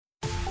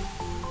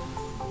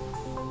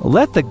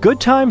Let the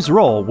Good Times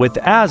Roll with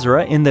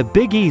ASRA in the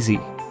Big Easy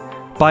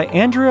by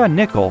Andrea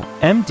Nickel,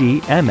 MD,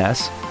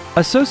 MS,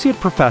 Associate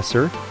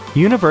Professor,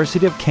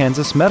 University of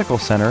Kansas Medical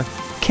Center,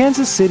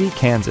 Kansas City,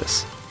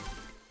 Kansas.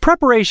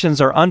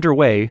 Preparations are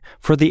underway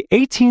for the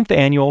 18th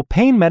Annual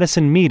Pain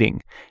Medicine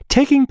Meeting,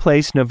 taking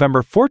place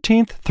November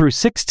 14th through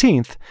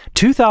 16th,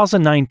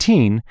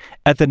 2019,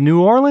 at the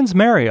New Orleans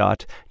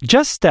Marriott,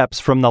 just steps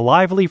from the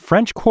lively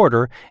French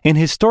Quarter in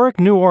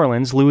historic New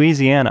Orleans,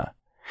 Louisiana.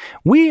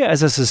 We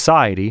as a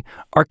society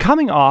are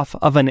coming off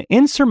of an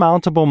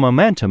insurmountable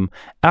momentum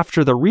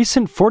after the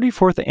recent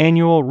 44th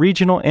Annual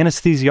Regional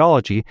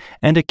Anesthesiology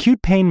and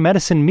Acute Pain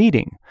Medicine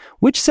Meeting,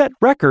 which set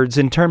records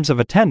in terms of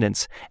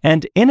attendance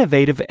and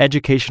innovative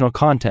educational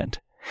content.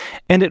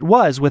 And it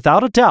was,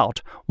 without a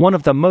doubt, one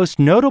of the most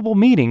notable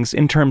meetings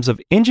in terms of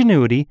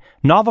ingenuity,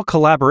 novel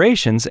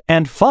collaborations,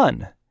 and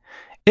fun.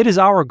 It is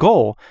our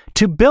goal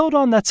to build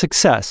on that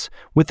success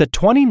with the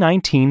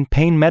 2019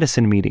 Pain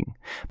Medicine Meeting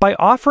by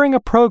offering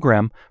a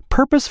program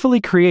purposefully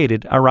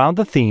created around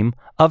the theme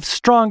of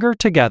Stronger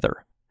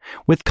Together,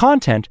 with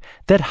content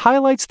that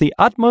highlights the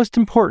utmost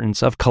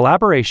importance of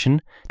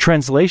collaboration,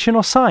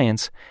 translational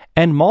science,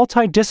 and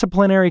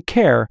multidisciplinary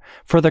care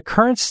for the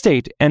current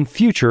state and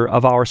future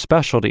of our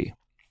specialty.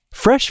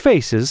 Fresh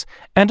faces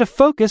and a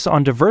focus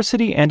on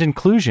diversity and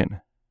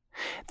inclusion.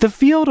 The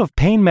field of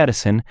pain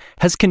medicine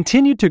has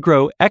continued to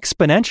grow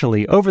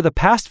exponentially over the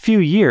past few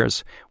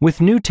years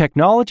with new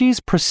technologies,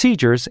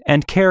 procedures,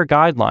 and care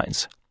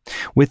guidelines.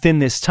 Within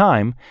this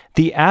time,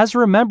 the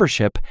ASRA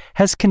membership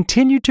has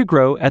continued to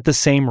grow at the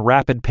same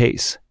rapid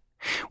pace.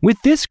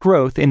 With this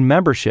growth in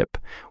membership,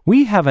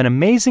 we have an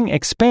amazing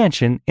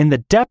expansion in the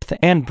depth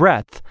and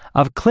breadth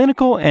of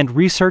clinical and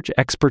research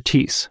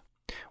expertise.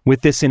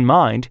 With this in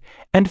mind,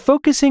 and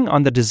focusing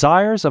on the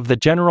desires of the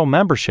general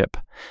membership,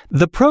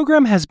 the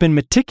program has been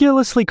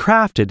meticulously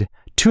crafted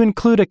to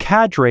include a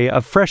cadre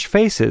of fresh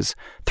faces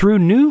through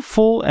new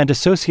full and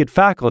associate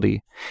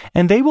faculty,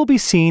 and they will be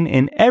seen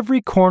in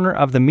every corner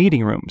of the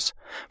meeting rooms,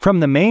 from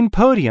the main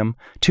podium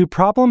to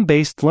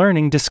problem-based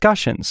learning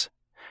discussions.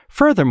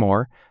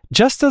 Furthermore,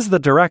 just as the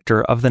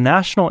director of the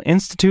National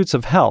Institutes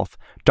of Health,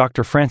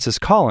 Dr. Francis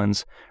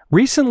Collins,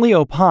 recently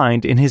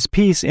opined in his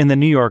piece in the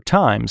New York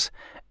Times,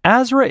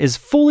 ASRA is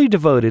fully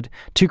devoted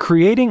to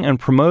creating and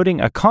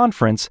promoting a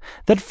conference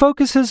that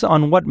focuses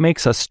on what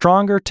makes us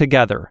stronger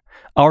together,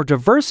 our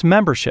diverse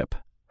membership.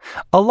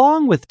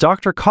 Along with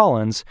Dr.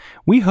 Collins,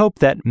 we hope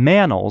that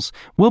MANLs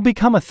will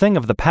become a thing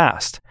of the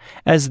past,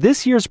 as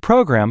this year's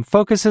program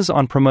focuses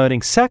on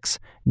promoting sex,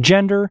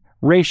 gender,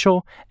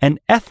 racial, and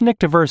ethnic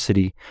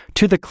diversity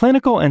to the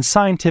clinical and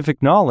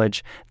scientific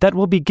knowledge that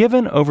will be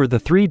given over the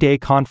 3-day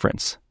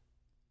conference.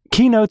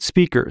 Keynote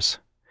speakers.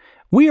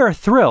 We are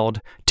thrilled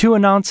to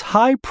announce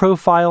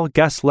high-profile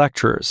guest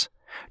lecturers.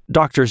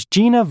 Drs.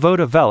 Gina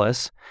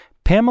Voda-Velis,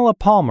 Pamela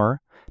Palmer,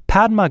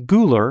 Padma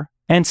Guler,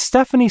 and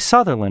Stephanie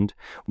Sutherland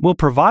will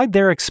provide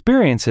their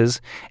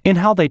experiences in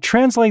how they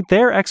translate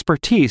their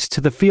expertise to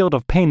the field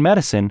of pain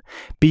medicine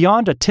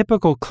beyond a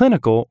typical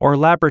clinical or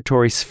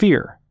laboratory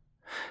sphere.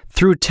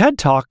 Through TED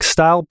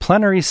Talk-style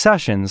plenary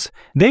sessions,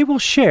 they will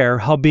share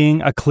how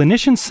being a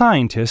clinician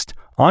scientist,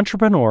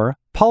 entrepreneur,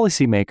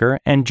 policymaker,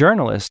 and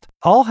journalist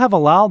all have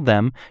allowed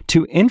them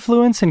to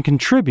influence and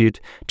contribute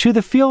to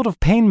the field of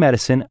pain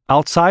medicine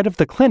outside of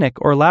the clinic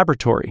or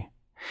laboratory.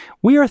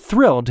 We are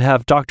thrilled to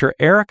have Dr.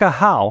 Erica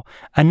Howe,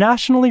 a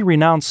nationally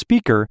renowned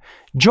speaker,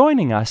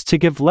 joining us to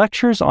give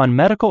lectures on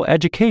medical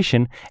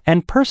education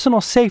and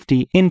personal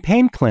safety in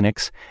pain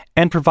clinics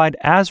and provide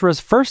ASRA's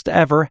first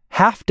ever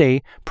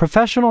half-day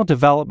professional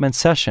development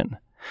session,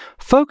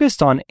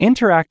 focused on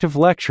interactive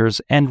lectures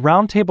and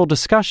roundtable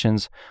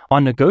discussions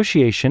on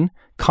negotiation,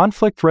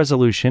 conflict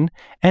resolution,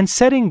 and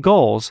setting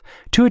goals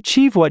to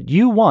achieve what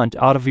you want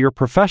out of your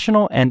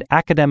professional and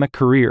academic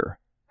career.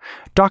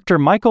 Dr.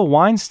 Michael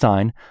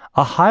Weinstein,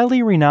 a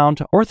highly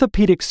renowned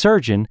orthopedic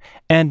surgeon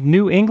and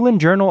New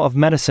England Journal of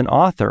Medicine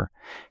author,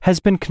 has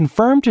been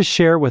confirmed to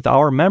share with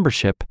our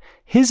membership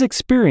his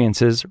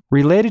experiences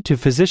related to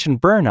physician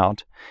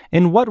burnout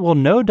in what will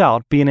no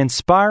doubt be an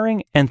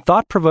inspiring and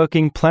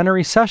thought-provoking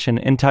plenary session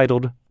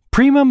entitled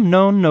Primum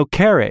Non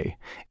Nocere,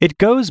 It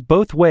Goes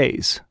Both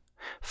Ways.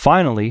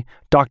 Finally,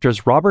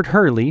 Drs. Robert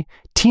Hurley,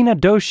 Tina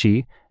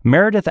Doshi,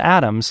 Meredith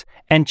Adams,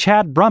 and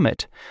Chad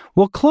Brummett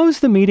will close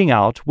the meeting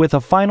out with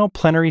a final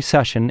plenary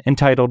session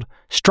entitled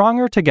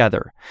Stronger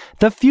Together,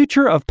 The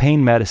Future of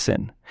Pain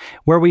Medicine,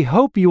 where we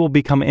hope you will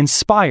become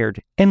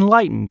inspired,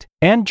 enlightened,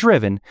 and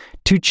driven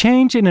to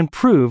change and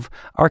improve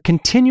our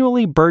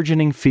continually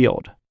burgeoning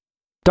field.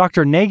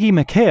 Dr. Nagy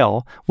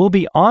Mikhail will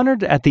be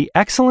honored at the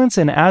Excellence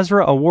in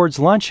ASRA Awards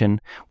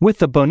luncheon with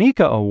the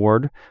Bonica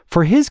Award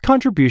for his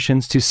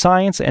contributions to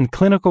science and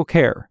clinical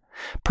care,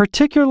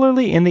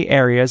 particularly in the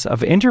areas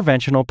of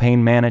interventional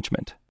pain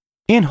management.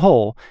 In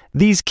whole,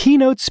 these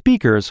keynote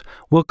speakers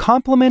will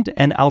complement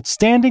an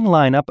outstanding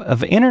lineup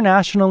of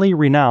internationally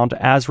renowned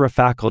ASRA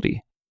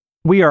faculty.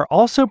 We are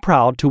also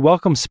proud to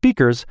welcome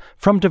speakers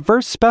from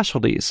diverse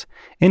specialties,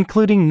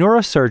 including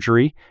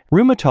neurosurgery,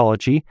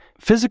 rheumatology,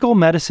 physical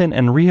medicine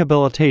and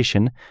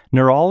rehabilitation,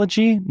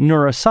 neurology,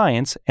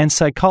 neuroscience, and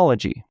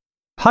psychology.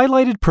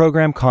 Highlighted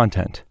program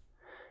content.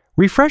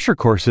 Refresher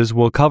courses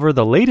will cover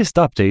the latest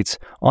updates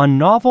on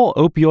novel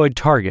opioid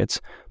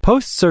targets,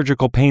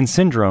 post-surgical pain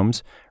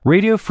syndromes,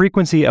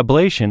 radiofrequency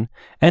ablation,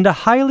 and a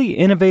highly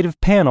innovative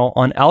panel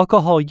on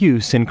alcohol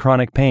use in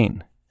chronic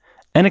pain.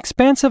 An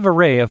expansive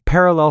array of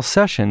parallel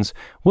sessions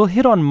will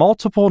hit on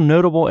multiple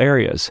notable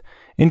areas,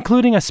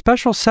 including a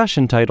special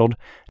session titled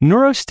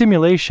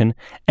Neurostimulation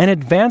and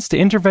Advanced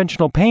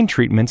Interventional Pain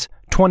Treatments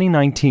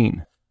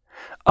 2019.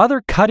 Other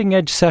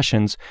cutting-edge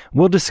sessions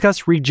will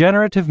discuss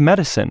regenerative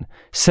medicine,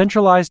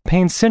 centralized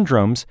pain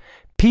syndromes,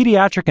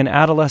 pediatric and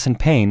adolescent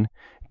pain,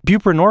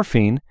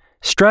 buprenorphine,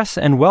 stress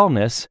and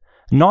wellness,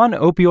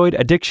 non-opioid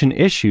addiction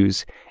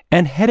issues,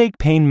 and headache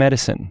pain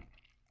medicine.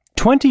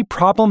 20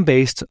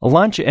 problem-based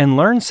lunch and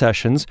learn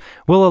sessions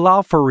will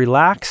allow for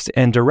relaxed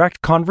and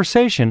direct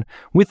conversation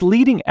with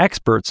leading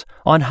experts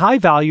on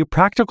high-value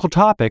practical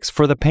topics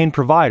for the pain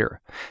provider,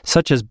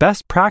 such as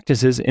best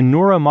practices in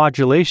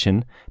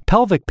neuromodulation,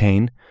 pelvic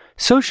pain,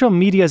 social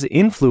media's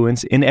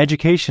influence in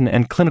education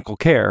and clinical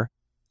care,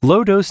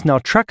 low-dose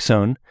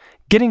naltrexone,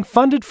 getting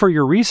funded for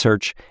your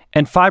research,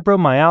 and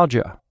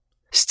fibromyalgia.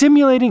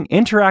 Stimulating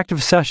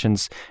interactive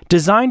sessions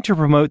designed to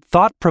promote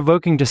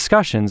thought-provoking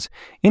discussions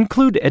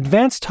include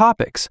advanced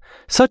topics,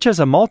 such as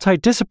a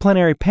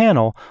multidisciplinary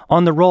panel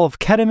on the role of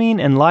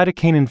ketamine and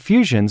lidocaine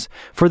infusions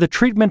for the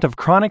treatment of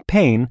chronic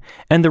pain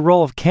and the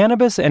role of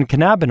cannabis and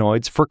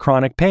cannabinoids for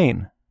chronic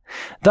pain.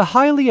 The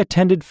highly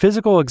attended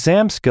physical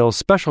exam skills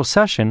special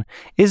session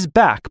is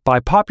back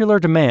by popular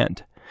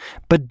demand.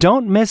 But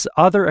don't miss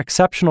other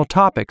exceptional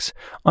topics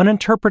on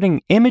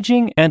interpreting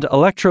imaging and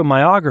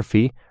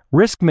electromyography,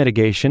 risk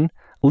mitigation,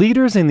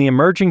 leaders in the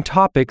emerging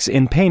topics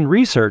in pain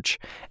research,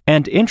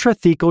 and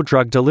intrathecal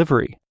drug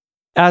delivery.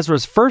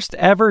 ASRA's first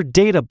ever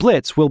Data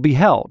Blitz will be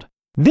held.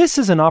 This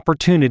is an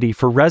opportunity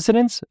for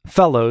residents,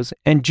 fellows,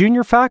 and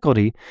junior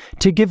faculty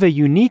to give a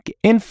unique,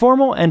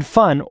 informal, and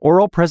fun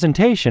oral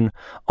presentation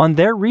on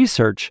their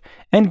research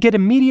and get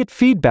immediate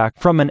feedback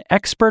from an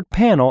expert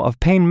panel of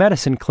pain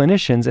medicine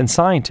clinicians and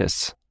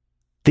scientists.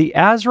 The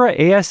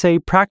ASRA ASA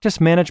practice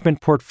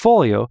management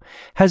portfolio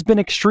has been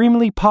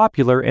extremely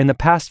popular in the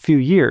past few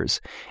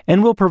years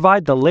and will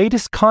provide the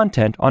latest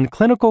content on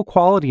clinical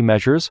quality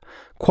measures,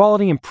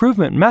 quality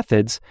improvement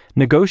methods,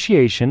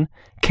 negotiation,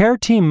 care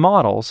team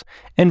models,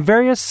 and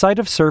various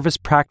site-of-service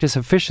practice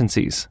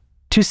efficiencies.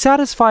 To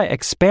satisfy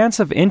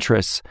expansive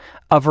interests,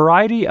 a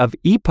variety of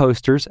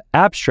e-posters,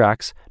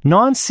 abstracts,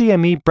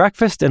 non-CME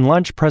breakfast and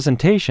lunch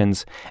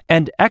presentations,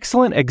 and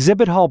excellent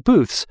exhibit hall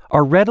booths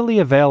are readily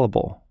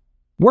available.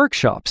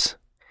 Workshops.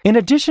 In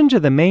addition to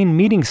the main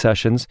meeting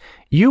sessions,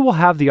 you will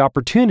have the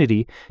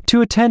opportunity to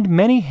attend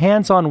many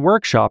hands-on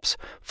workshops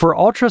for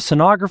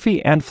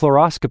ultrasonography and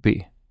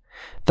fluoroscopy.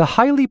 The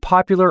highly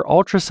popular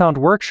ultrasound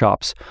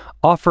workshops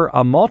offer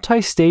a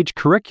multi-stage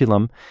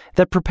curriculum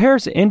that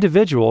prepares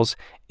individuals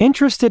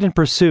interested in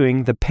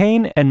pursuing the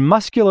Pain and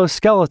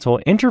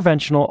Musculoskeletal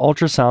Interventional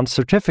Ultrasound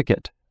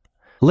Certificate.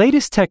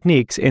 Latest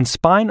techniques in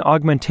spine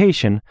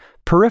augmentation,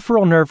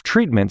 peripheral nerve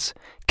treatments,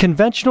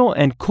 conventional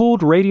and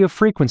cooled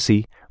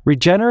radiofrequency,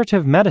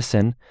 regenerative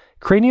medicine,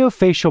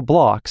 craniofacial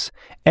blocks,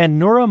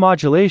 and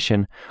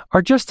neuromodulation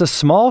are just a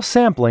small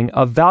sampling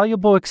of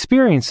valuable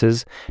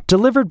experiences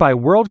delivered by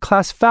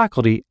world-class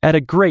faculty at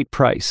a great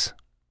price.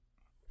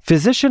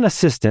 Physician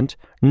assistant,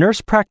 nurse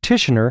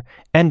practitioner,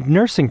 and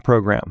nursing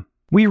program.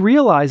 We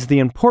realize the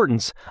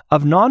importance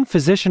of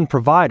non-physician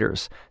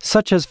providers,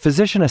 such as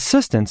physician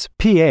assistants,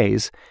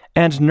 PAs,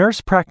 and nurse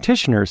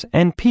practitioners,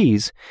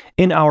 NPs,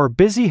 in our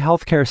busy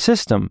healthcare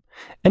system,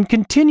 and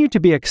continue to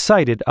be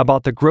excited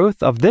about the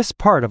growth of this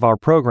part of our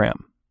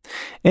program.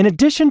 In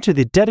addition to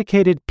the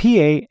dedicated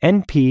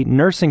PA-NP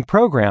nursing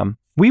program,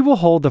 we will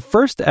hold the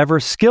first ever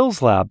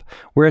Skills Lab,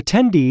 where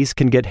attendees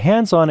can get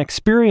hands-on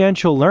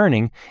experiential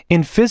learning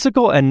in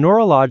physical and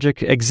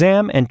neurologic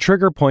exam and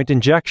trigger point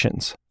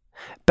injections.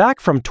 Back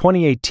from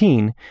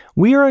 2018,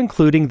 we are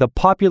including the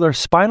popular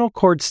spinal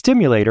cord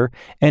stimulator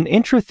and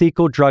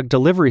intrathecal drug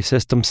delivery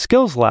system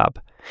Skills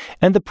Lab,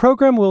 and the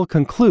program will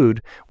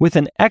conclude with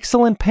an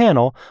excellent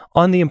panel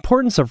on the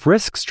importance of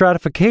risk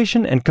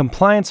stratification and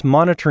compliance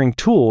monitoring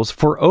tools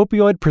for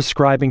opioid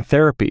prescribing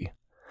therapy.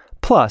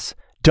 Plus,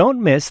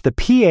 don't miss the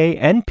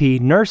PA-NP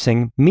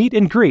Nursing Meet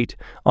and Greet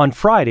on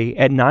Friday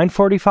at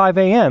 9:45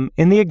 a.m.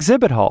 in the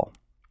exhibit hall.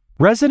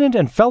 Resident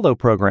and Fellow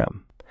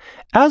Program.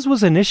 As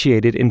was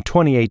initiated in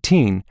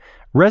 2018,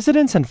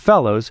 residents and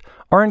fellows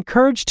are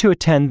encouraged to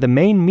attend the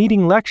main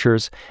meeting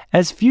lectures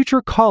as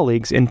future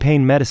colleagues in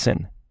pain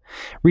medicine.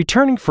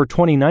 Returning for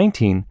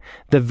 2019,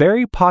 the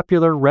very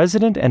popular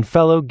resident and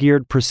fellow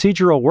geared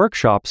procedural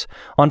workshops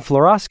on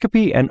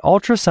fluoroscopy and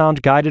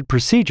ultrasound guided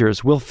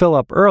procedures will fill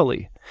up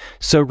early,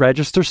 so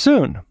register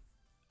soon.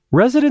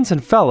 Residents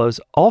and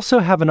fellows also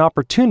have an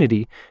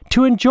opportunity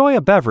to enjoy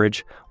a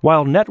beverage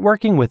while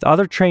networking with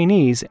other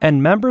trainees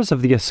and members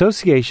of the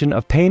Association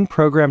of Payne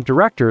Program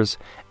Directors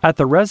at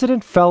the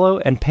Resident Fellow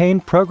and Payne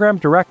Program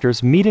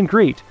Directors Meet and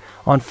Greet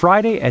on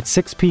Friday at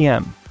 6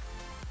 p.m.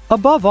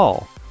 Above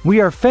all,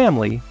 we are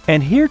family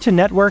and here to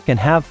network and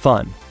have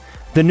fun.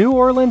 The New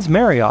Orleans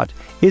Marriott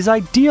is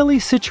ideally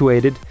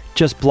situated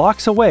just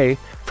blocks away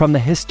from the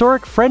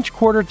historic French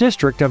Quarter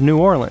district of New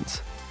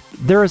Orleans.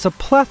 There is a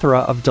plethora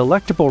of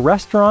delectable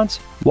restaurants,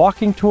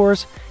 walking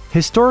tours,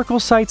 historical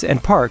sites,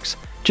 and parks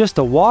just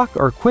a walk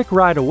or quick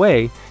ride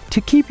away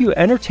to keep you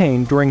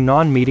entertained during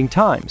non-meeting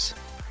times.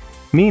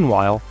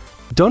 Meanwhile,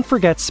 don't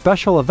forget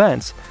special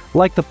events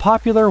like the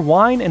popular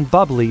Wine and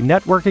Bubbly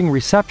networking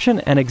reception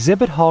and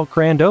exhibit hall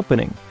grand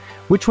opening,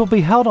 which will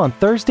be held on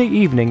Thursday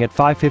evening at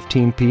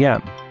 5:15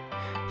 p.m.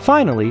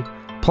 Finally,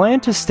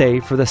 plan to stay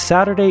for the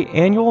Saturday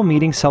annual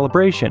meeting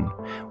celebration,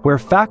 where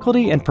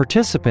faculty and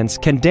participants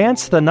can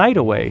dance the night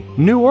away,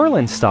 New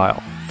Orleans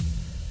style.